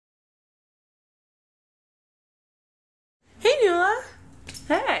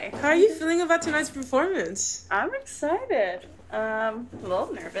Hey. How are you feeling about tonight's performance? I'm excited. A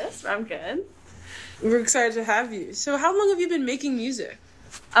little nervous, but I'm good. We're excited to have you. So how long have you been making music?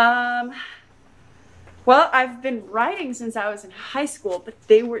 Well, I've been writing since I was in high school, but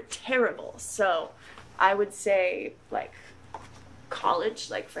they were terrible. So I would say like college,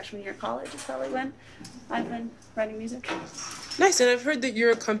 like freshman year of college is probably when I've been writing music. Nice, and I've heard that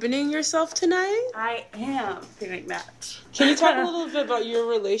you're accompanying yourself tonight. I am doing that. Can you talk a little bit about your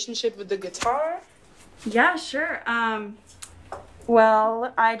relationship with the guitar? Yeah, sure.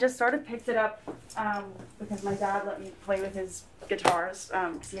 Well, I just sort of picked it up because my dad let me play with his guitars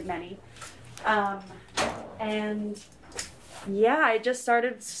because he had many. And yeah, I just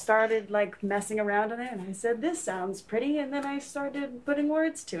started like messing around on it, and I said, this sounds pretty, and then I started putting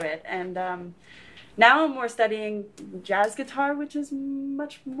words to it. And now I'm more studying jazz guitar, which is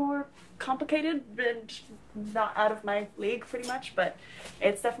much more complicated and not out of my league pretty much, but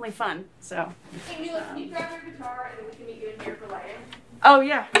it's definitely fun. So. Hey, Nuala, can you grab your guitar and then we can meet you in here for lighting? Oh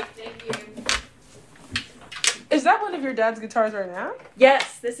yeah. Thank you. Is that one of your dad's guitars right now?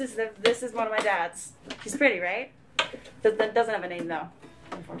 Yes, this is one of my dad's. She's pretty, right? That doesn't have a name though,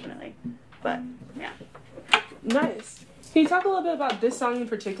 unfortunately. But yeah. Nice. Can you talk a little bit about this song in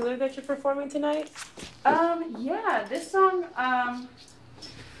particular that you're performing tonight? Yeah, this song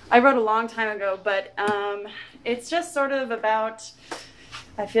I wrote a long time ago, but it's just sort of about,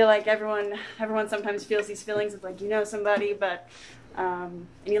 I feel like everyone sometimes feels these feelings of like, you know somebody, but and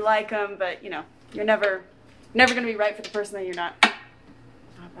you like them, but you know, you're never going to be right for the person that you're not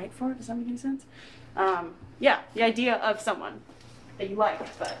right for. Does that make any sense? Yeah, the idea of someone that you like,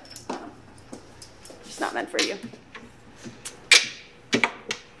 but just not meant for you.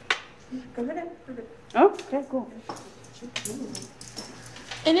 Go ahead. Oh, okay, cool.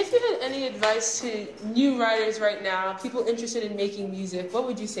 And if you had any advice to new writers right now, people interested in making music, what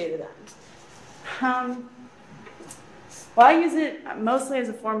would you say to them? Well, I use it mostly as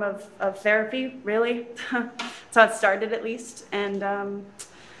a form of therapy, really. That's how it started, at least. And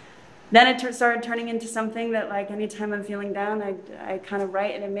then it started turning into something that, like, anytime I'm feeling down, I kind of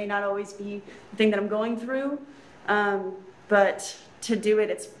write, and it may not always be the thing that I'm going through. But to do it,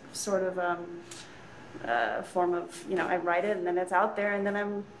 it's sort of a form of, you know, I write it, and then it's out there, and then I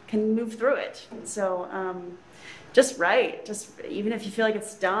can move through it. So just write. Just even if you feel like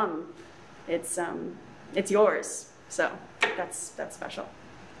it's dumb, it's yours. So that's special.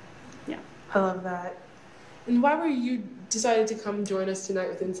 Yeah. I love that. And why were you decided to come join us tonight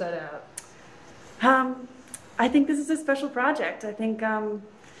with Inside Out? I think this is a special project. I think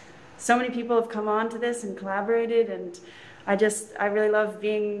so many people have come on to this and collaborated, and I really love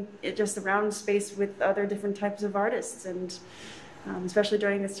being just around space with other different types of artists, and especially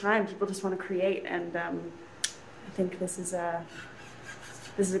during this time, people just want to create, and I think this is a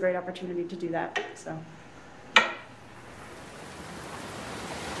great opportunity to do that. So.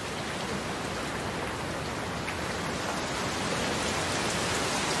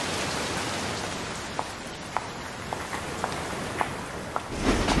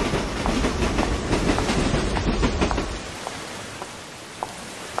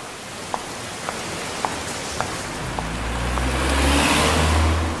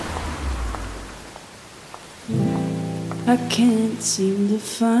 I can't seem to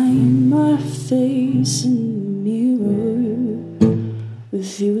find my face in the mirror.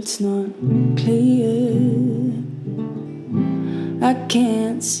 With you it's not clear. I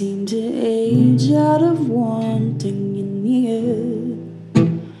can't seem to age out of wanting you near.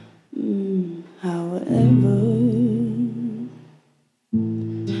 However,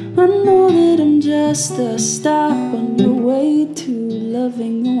 I know that I'm just a stop on your way to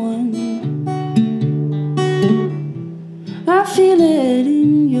loving the one. I feel it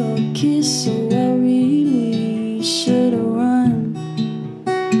in your kiss, so I really should have run.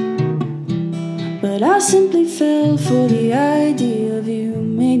 But I simply fell for the idea of you,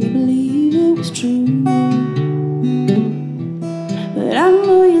 made me believe it was true. But I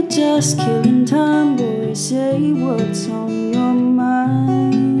know you're just killing time, boy, say what's on your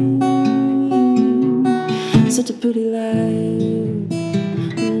mind. Such a pretty life,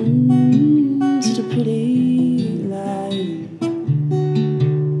 such a pretty life.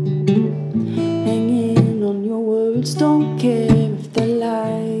 Don't care if they're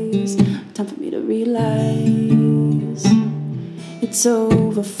lies. Time for me to realize it's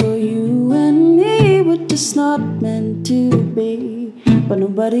over for you and me. We're just not meant to be. But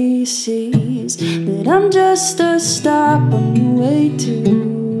nobody sees that I'm just a stop on the way to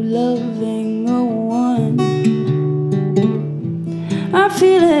loving the one. I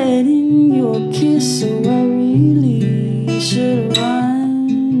feel it in your kiss, so I really should run.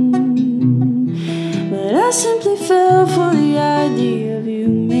 simply fell for the idea of you,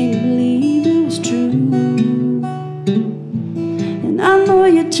 made me believe it was true. And I know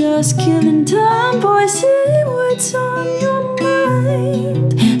you're just killing time, boy, say what's on your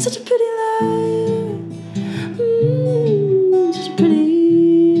mind. Such a pretty lie, such a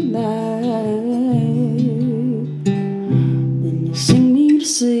pretty lie. Then you sing me to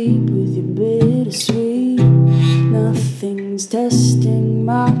sleep with your bittersweet. Nothing's testing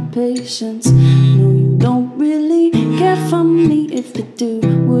my patience. No, you don't really care for me. If you do,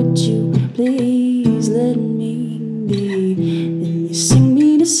 would you please let me be? Then you sing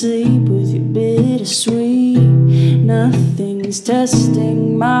me to sleep with your bittersweet. Nothing's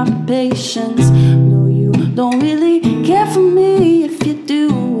testing my patience. No, you don't really care for me. If you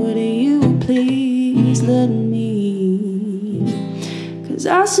do, would you please let me? 'Cause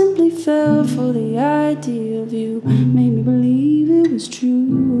I simply fell for the idea of you, made me believe it was true.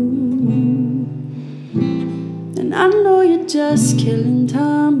 And I know you're just killing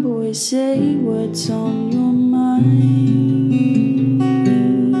time, boy, say what's on your mind.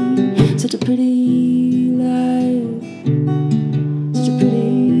 Such a pretty lie, such a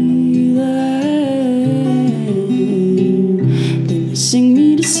pretty lie. Then you sing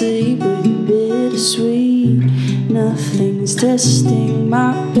me to sleep with your bittersweet. Nothing's testing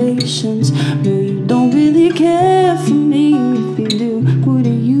my patience. No, you don't really care for me. If you do, would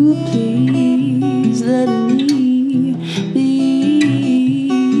you please let me be?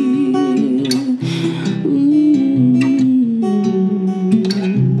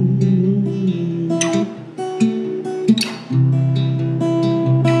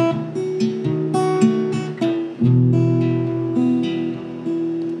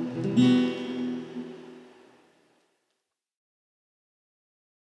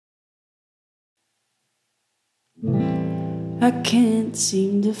 I can't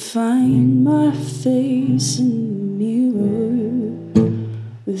seem to find my face in the mirror.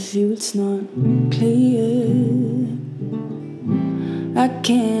 With you it's not clear. I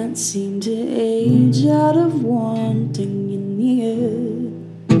can't seem to age out of one